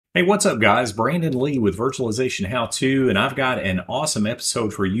Hey, what's up, guys? Brandon Lee with Virtualization How To, and I've got an awesome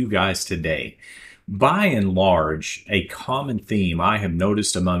episode for you guys today. By and large, a common theme I have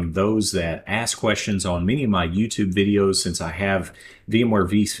noticed among those that ask questions on many of my YouTube videos, since I have VMware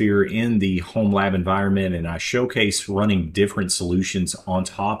vSphere in the home lab environment and I showcase running different solutions on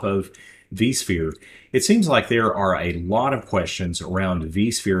top of vSphere, it seems like there are a lot of questions around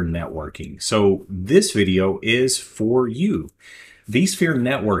vSphere networking. So this video is for you. vSphere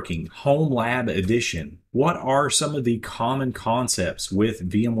Networking Home Lab Edition. What are some of the common concepts with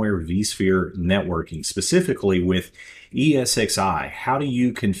VMware vSphere networking, specifically with ESXi? How do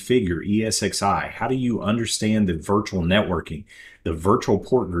you configure ESXi? How do you understand the virtual networking, the virtual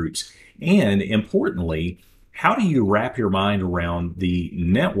port groups? And importantly, how do you wrap your mind around the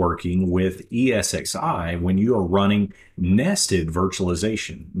networking with ESXi when you are running nested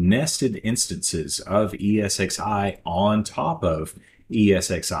virtualization, nested instances of ESXi on top of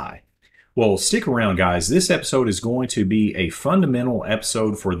ESXi? Well, stick around, guys. This episode is going to be a fundamental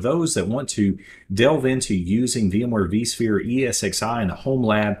episode for those that want to delve into using VMware vSphere ESXi in the home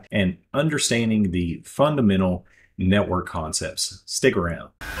lab and understanding the fundamental network concepts. Stick around.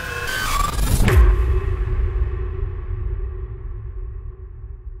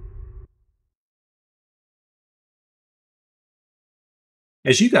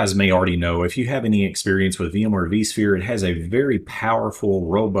 As you guys may already know, if you have any experience with VMware vSphere, it has a very powerful,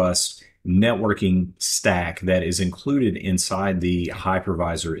 robust networking stack that is included inside the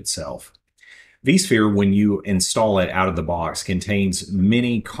hypervisor itself. vSphere, when you install it out of the box, contains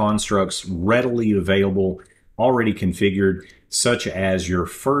many constructs readily available, already configured, such as your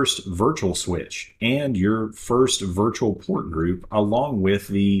first virtual switch and your first virtual port group, along with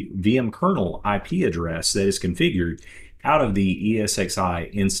the VM kernel IP address that is configured out of the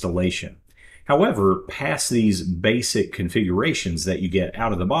ESXi installation. However, past these basic configurations that you get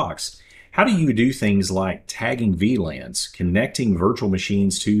out of the box, how do you do things like tagging VLANs, connecting virtual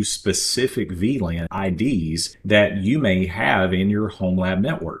machines to specific VLAN IDs that you may have in your home lab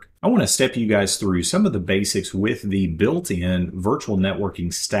network? I want to step you guys through some of the basics with the built-in virtual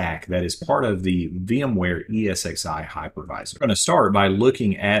networking stack that is part of the VMware ESXi hypervisor. I'm going to start by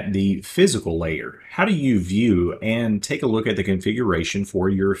looking at the physical layer. How do you view and take a look at the configuration for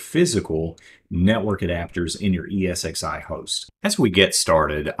your physical network adapters in your ESXi host? As we get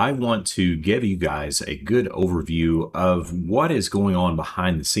started, I want to give you guys a good overview of what is going on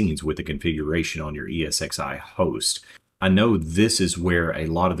behind the scenes with the configuration on your ESXi host. I know this is where a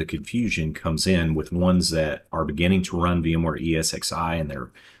lot of the confusion comes in with ones that are beginning to run VMware ESXi in their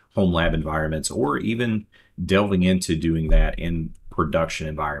home lab environments, or even delving into doing that in production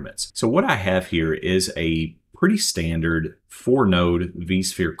environments. So what I have here is a pretty standard 4-node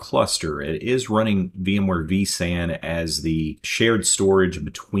vSphere cluster. It is running VMware vSAN as the shared storage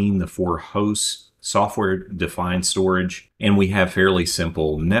between the 4 hosts, software-defined storage, and we have fairly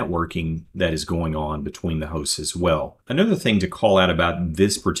simple networking that is going on between the hosts as well. Another thing to call out about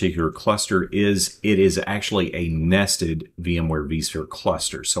this particular cluster is it is actually a nested VMware vSphere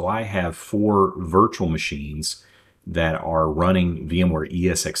cluster. So I have 4 virtual machines that are running VMware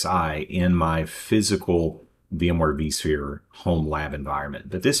ESXi in my physical VMware vSphere home lab environment.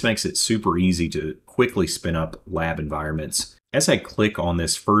 But this makes it super easy to quickly spin up lab environments. As I click on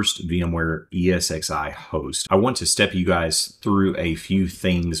this first VMware ESXi host, I want to step you guys through a few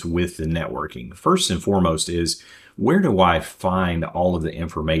things with the networking. First and foremost is, where do I find all of the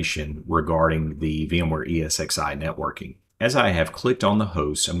information regarding the VMware ESXi networking? As I have clicked on the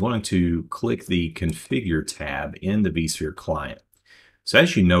host, I'm going to click the Configure tab in the vSphere client. So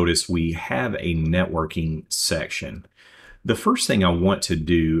as you notice, we have a networking section. The first thing I want to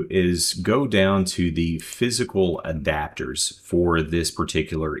do is go down to the physical adapters for this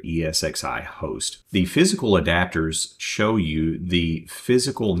particular ESXi host. The physical adapters show you the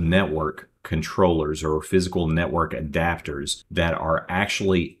physical network controllers or physical network adapters that are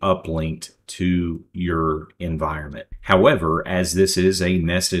actually uplinked to your environment. However, as this is a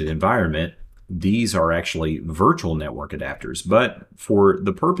nested environment, these are actually virtual network adapters. But for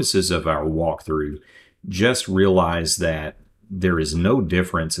the purposes of our walkthrough, just realize that there is no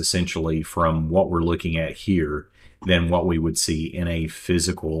difference essentially from what we're looking at here than what we would see in a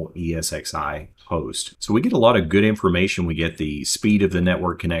physical ESXi host. So we get a lot of good information. We get the speed of the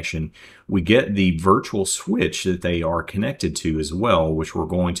network connection. We get the virtual switch that they are connected to as well, which we're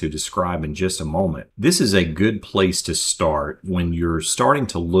going to describe in just a moment. This is a good place to start when you're starting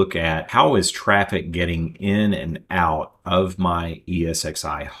to look at how is traffic getting in and out of my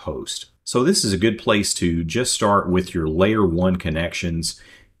ESXi host. So this is a good place to just start with your layer 1 connections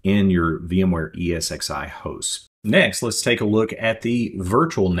in your VMware ESXi host. Next, let's take a look at the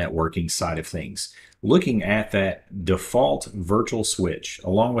virtual networking side of things. Looking at that default virtual switch,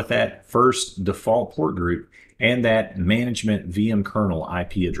 along with that first default port group and that management VM kernel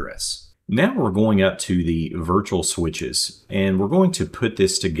IP address. Now we're going up to the virtual switches, and we're going to put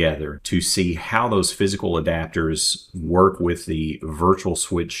this together to see how those physical adapters work with the virtual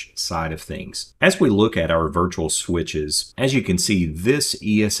switch side of things. As we look at our virtual switches, as you can see, this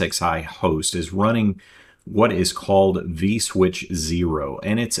ESXi host is running what is called vSwitch 0,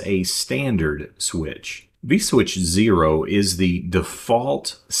 and it's a standard switch. vSwitch 0 is the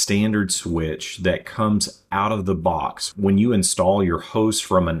default standard switch that comes out of the box when you install your host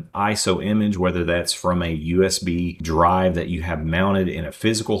from an ISO image, whether that's from a USB drive that you have mounted in a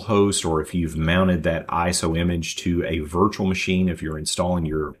physical host, or if you've mounted that ISO image to a virtual machine, if you're installing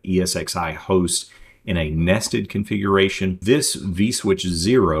your ESXi host in a nested configuration. This vSwitch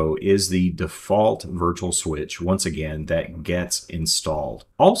 0 is the default virtual switch, once again, that gets installed.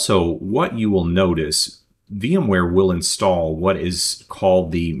 Also, what you will notice, VMware will install what is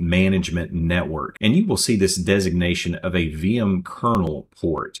called the management network, and you will see this designation of a VM kernel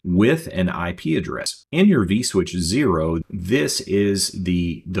port with an IP address. In your vSwitch 0, this is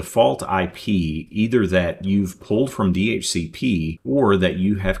the default IP, either that you've pulled from DHCP or that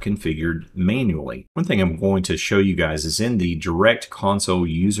you have configured manually. One thing I'm going to show you guys is in the direct console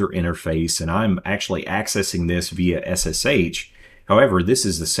user interface, and I'm actually accessing this via SSH. However, this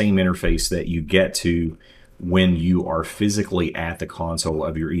is the same interface that you get to when you are physically at the console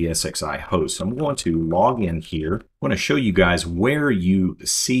of your ESXi host. So I'm going to log in here. I want to show you guys where you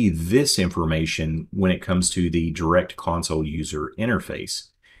see this information when it comes to the direct console user interface.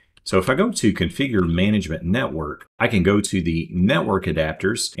 So if I go to Configure Management Network, I can go to the network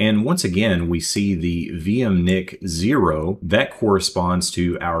adapters, and once again we see the VMNIC 0. That corresponds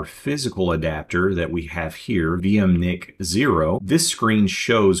to our physical adapter that we have here, VMNIC 0. This screen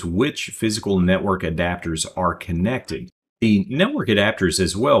shows which physical network adapters are connected. The network adapters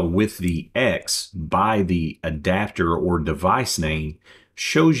as well, with the X by the adapter or device name,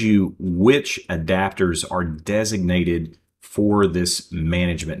 shows you which adapters are designated for this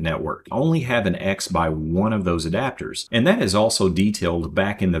management network. Only have an X by one of those adapters. And that is also detailed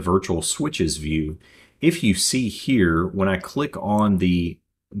back in the virtual switches view. If you see here, when I click on the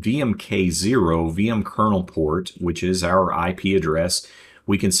VMK0 VM kernel port, which is our IP address,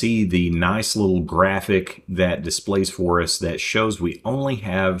 we can see the nice little graphic that displays for us that shows we only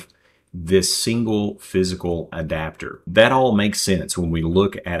have this single physical adapter. That all makes sense when we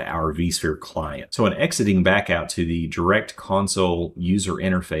look at our vSphere client. So in exiting back out to the direct console user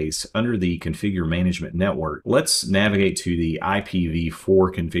interface under the Configure Management Network, let's navigate to the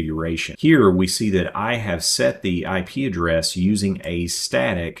IPv4 configuration. Here we see that I have set the IP address using a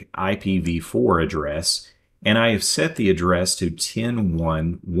static IPv4 address, and I have set the address to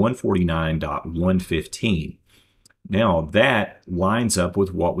 10.1.149.115. Now that lines up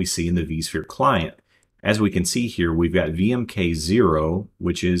with what we see in the vSphere client. As we can see here, we've got VMK0,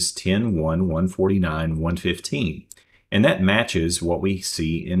 which is 10.1.149.115. And that matches what we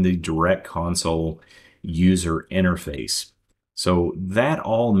see in the direct console user interface. So that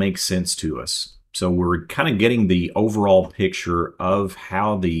all makes sense to us. So we're kind of getting the overall picture of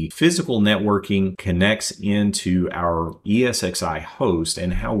how the physical networking connects into our ESXi host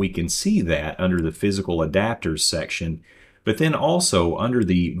and how we can see that under the physical adapters section. But then also under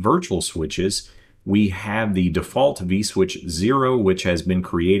the virtual switches, we have the default vSwitch 0, which has been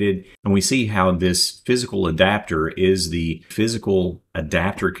created, and we see how this physical adapter is the physical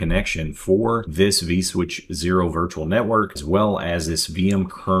adapter connection for this vSwitch 0 virtual network, as well as this VM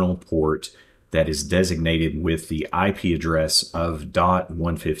kernel port that is designated with the IP address of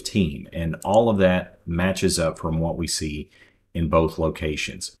 .115, and all of that matches up from what we see in both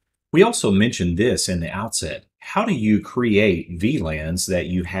locations. We also mentioned this in the outset. How do you create VLANs that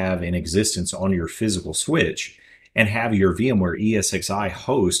you have in existence on your physical switch and have your VMware ESXi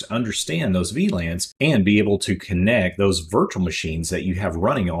host understand those VLANs and be able to connect those virtual machines that you have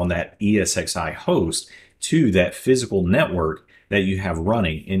running on that ESXi host to that physical network that you have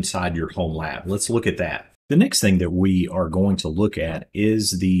running inside your home lab? Let's look at that. The next thing that we are going to look at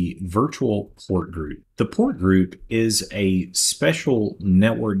is the virtual port group. The port group is a special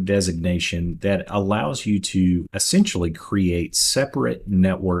network designation that allows you to essentially create separate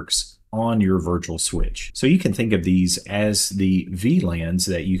networks on your virtual switch. So you can think of these as the VLANs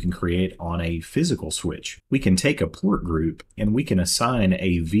that you can create on a physical switch. We can take a port group and we can assign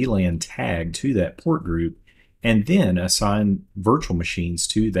a VLAN tag to that port group, and then assign virtual machines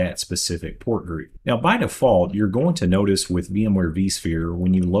to that specific port group. Now, by default, you're going to notice with VMware vSphere,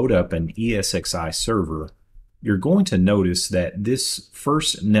 when you load up an ESXi server, you're going to notice that this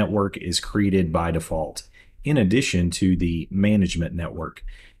first network is created by default, in addition to the management network.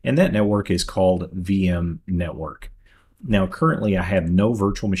 And that network is called VM network. Now, currently I have no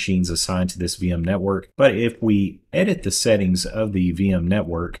virtual machines assigned to this VM network, but if we edit the settings of the VM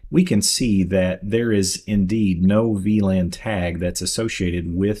network, we can see that there is indeed no VLAN tag that's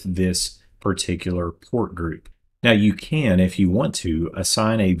associated with this particular port group. Now, you can, if you want to,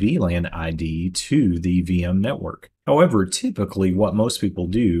 assign a VLAN ID to the VM network. However, typically what most people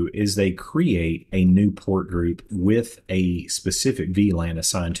do is they create a new port group with a specific VLAN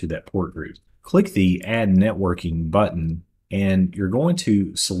assigned to that port group. Click the Add Networking button, and you're going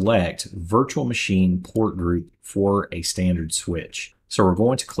to select Virtual Machine Port Group for a standard switch. So we're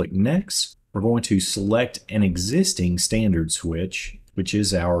going to click Next. We're going to select an existing standard switch, which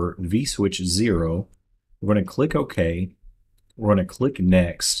is our vSwitch 0. We're going to click OK. We're going to click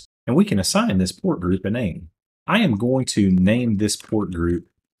Next, and we can assign this port group a name. I am going to name this port group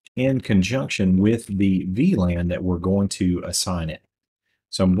in conjunction with the VLAN that we're going to assign it.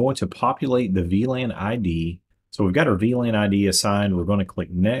 So I'm going to populate the VLAN ID. So we've got our VLAN ID assigned. We're going to click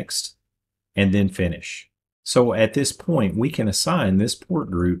Next and then Finish. So at this point, we can assign this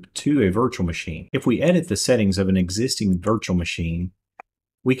port group to a virtual machine. If we edit the settings of an existing virtual machine,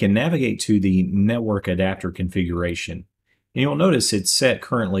 we can navigate to the network adapter configuration. And you'll notice it's set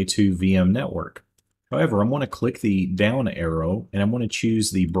currently to VM network. However, I'm going to click the down arrow and I'm going to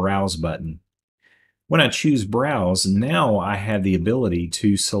choose the Browse button. When I choose Browse, now I have the ability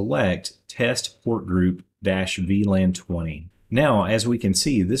to select Test Port Group -VLAN 20. Now, as we can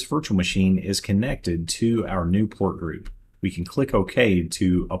see, this virtual machine is connected to our new port group. We can click OK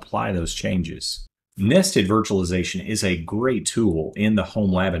to apply those changes. Nested virtualization is a great tool in the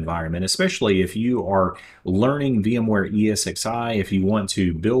home lab environment, especially if you are learning VMware ESXi, if you want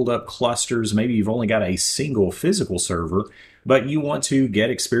to build up clusters, maybe you've only got a single physical server, but you want to get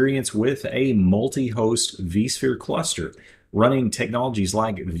experience with a multi-host vSphere cluster, running technologies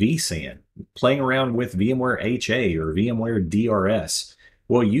like vSAN, playing around with VMware HA or VMware DRS.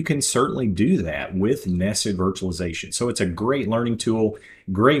 Well, you can certainly do that with nested virtualization. So it's a great learning tool,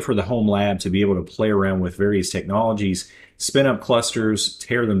 great for the home lab to be able to play around with various technologies, spin up clusters,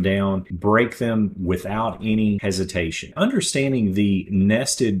 tear them down, break them without any hesitation. Understanding the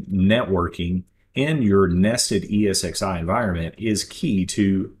nested networking in your nested ESXi environment is key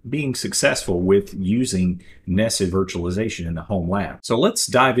to being successful with using nested virtualization in the home lab. So let's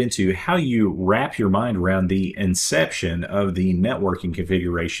dive into how you wrap your mind around the inception of the networking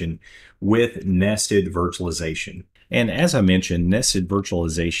configuration with nested virtualization. And as I mentioned, nested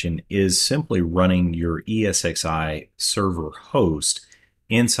virtualization is simply running your ESXi server host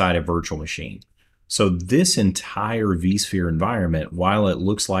inside a virtual machine. So this entire vSphere environment, while it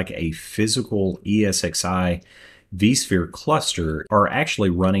looks like a physical ESXi vSphere cluster, are actually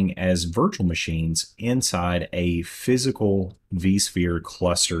running as virtual machines inside a physical vSphere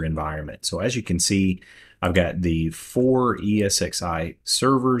cluster environment. So as you can see, I've got the 4 ESXi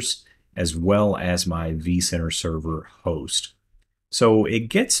servers as well as my vCenter server host. So it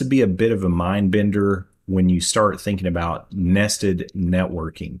gets to be a bit of a mind bender when you start thinking about nested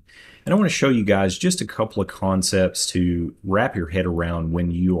networking. And I want to show you guys just a couple of concepts to wrap your head around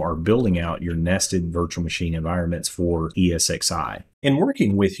when you are building out your nested virtual machine environments for ESXi. In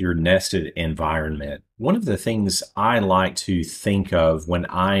working with your nested environment, one of the things I like to think of when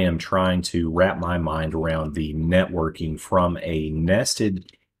I am trying to wrap my mind around the networking from a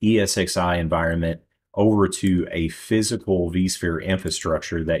nested ESXi environment over to a physical vSphere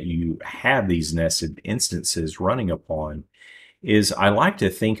infrastructure that you have these nested instances running upon is I like to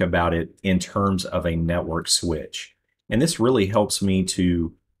think about it in terms of a network switch. And this really helps me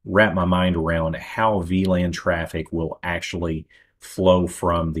to wrap my mind around how VLAN traffic will actually flow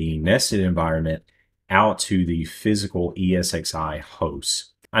from the nested environment out to the physical ESXi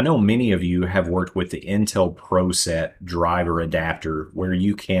hosts. I know many of you have worked with the Intel ProSet driver adapter where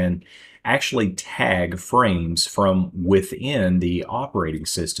you can actually tag frames from within the operating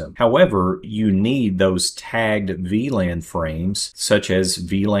system. However, you need those tagged VLAN frames, such as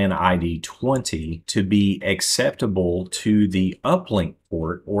VLAN ID 20, to be acceptable to the uplink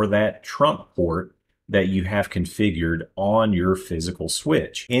port or that trunk port that you have configured on your physical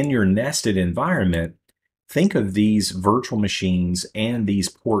switch. In your nested environment, Think of these virtual machines and these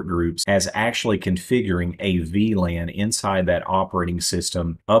port groups as actually configuring a VLAN inside that operating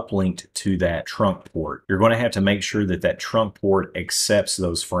system uplinked to that trunk port. You're going to have to make sure that that trunk port accepts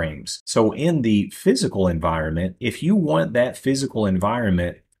those frames. So in the physical environment, if you want that physical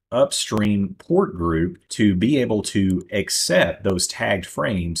environment upstream port group to be able to accept those tagged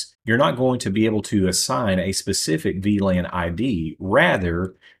frames, you're not going to be able to assign a specific VLAN ID.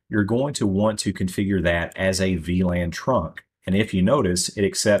 Rather, you're going to want to configure that as a VLAN trunk. And if you notice, it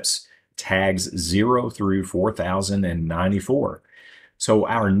accepts tags 0 through 4094. So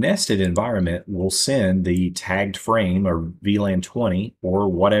our nested environment will send the tagged frame or VLAN 20 or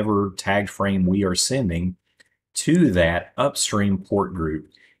whatever tagged frame we are sending to that upstream port group.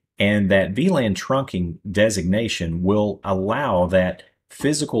 And that VLAN trunking designation will allow that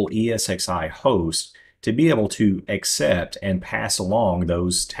physical ESXi host to be able to accept and pass along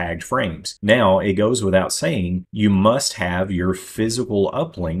those tagged frames. Now, it goes without saying, you must have your physical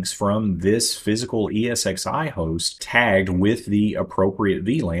uplinks from this physical ESXi host tagged with the appropriate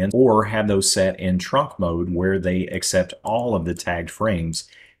VLAN, or have those set in trunk mode where they accept all of the tagged frames,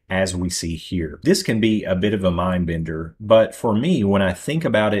 as we see here. This can be a bit of a mind bender, but for me, when I think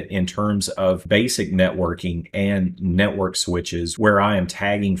about it in terms of basic networking and network switches where I am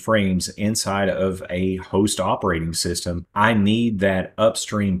tagging frames inside of a host operating system, I need that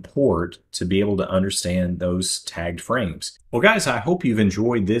upstream port to be able to understand those tagged frames. Well guys, I hope you've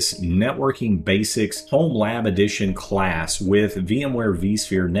enjoyed this Networking Basics Home Lab Edition class with VMware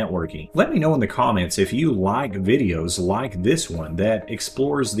vSphere networking. Let me know in the comments if you like videos like this one that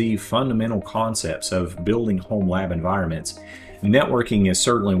explores the fundamental concepts of building home lab environments. Networking is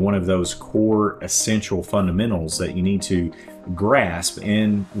certainly one of those core essential fundamentals that you need to grasp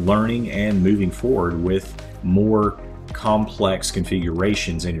in learning and moving forward with more complex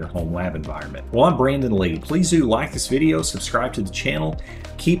configurations in your home lab environment. Well, I'm Brandon Lee. Please do like this video, subscribe to the channel.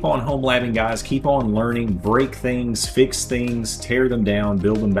 Keep on home labbing, guys. Keep on learning, break things, fix things, tear them down,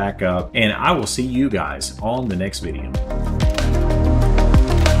 build them back up, and I will see you guys on the next video.